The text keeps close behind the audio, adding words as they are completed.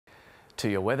To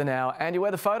your weather now and your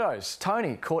weather photos.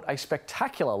 Tony caught a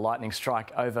spectacular lightning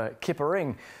strike over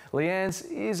Kippa-Ring. Leanne's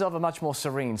is of a much more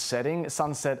serene setting,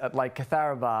 sunset at Lake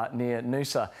Catharaba near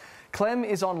Noosa. Clem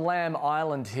is on Lamb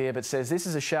Island here but says this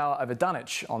is a shower over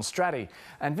Dunwich on Stratty.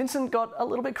 And Vincent got a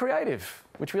little bit creative,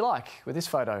 which we like, with this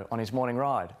photo on his morning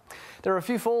ride. There are a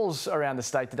few falls around the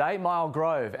state today. Mile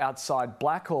Grove outside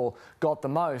Blackhall got the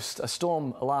most. A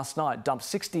storm last night dumped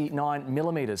 69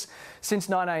 millimetres. Since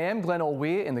 9 a.m, Glenore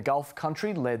Weir in the Gulf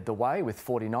Country led the way with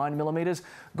 49 millimetres.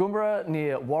 Goombra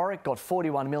near Warwick got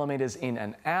 41 millimetres in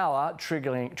an hour,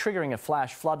 triggering a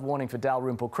flash flood warning for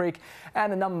Dalrymple Creek.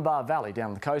 And the Numbaa Valley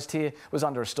down the coast here was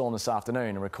under a storm this afternoon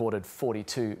and recorded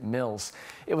 42 mils.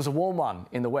 It was a warm one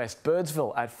in the west.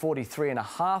 Birdsville at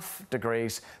 43.5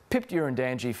 degrees pipped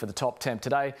Urundangi for the top temp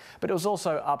today, but it was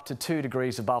also up to 2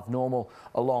 degrees above normal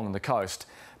along the coast.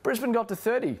 Brisbane got to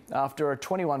 30 after a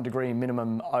 21 degree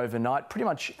minimum overnight, pretty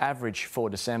much average for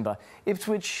December.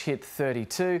 Ipswich hit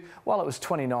 32, while it was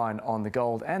 29 on the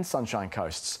Gold and Sunshine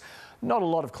Coasts. Not a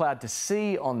lot of cloud to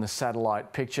see on the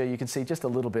satellite picture. You can see just a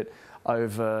little bit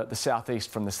over the southeast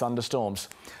from the thunderstorms.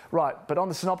 Right, but on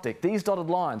the synoptic, these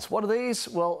dotted lines, what are these?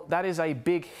 Well, that is a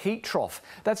big heat trough.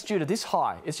 That's due to this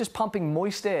high. It's just pumping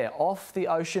moist air off the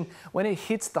ocean. When it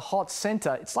hits the hot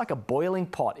centre, it's like a boiling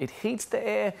pot. It heats the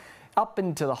air up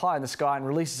into the high in the sky and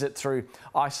releases it through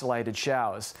isolated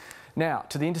showers. Now,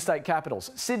 to the interstate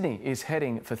capitals. Sydney is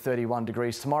heading for 31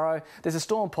 degrees tomorrow. There's a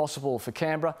storm possible for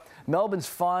Canberra. Melbourne's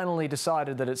finally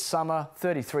decided that it's summer,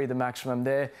 33 the maximum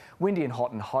there. Windy and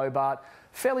hot in Hobart.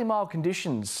 Fairly mild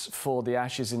conditions for the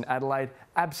Ashes in Adelaide.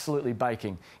 Absolutely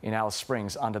baking in Alice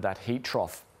Springs under that heat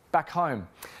trough. Back home.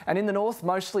 And in the north,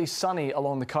 mostly sunny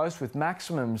along the coast with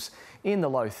maximums in the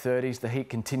low 30s. The heat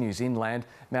continues inland.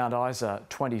 Mount Isa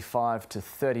 25 to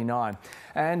 39.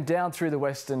 And down through the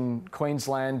western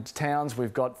Queensland towns,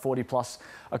 we've got 40 plus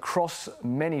across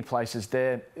many places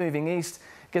there. Moving east,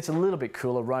 gets a little bit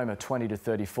cooler. Roma 20 to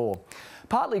 34.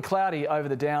 Partly cloudy over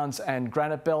the Downs and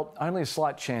Granite Belt, only a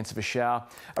slight chance of a shower.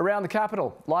 Around the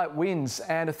capital, light winds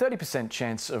and a 30%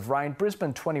 chance of rain.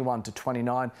 Brisbane 21 to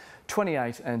 29,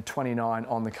 28 and 29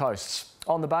 on the coasts.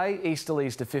 On the bay,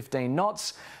 easterlies to 15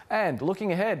 knots. And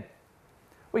looking ahead,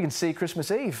 we can see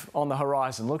Christmas Eve on the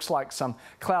horizon. Looks like some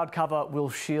cloud cover will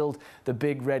shield the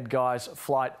big red guy's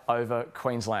flight over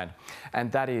Queensland. And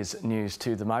that is news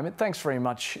to the moment. Thanks very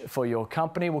much for your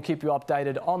company. We'll keep you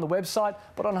updated on the website,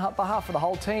 but on behalf of the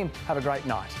whole team, have a great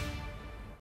night.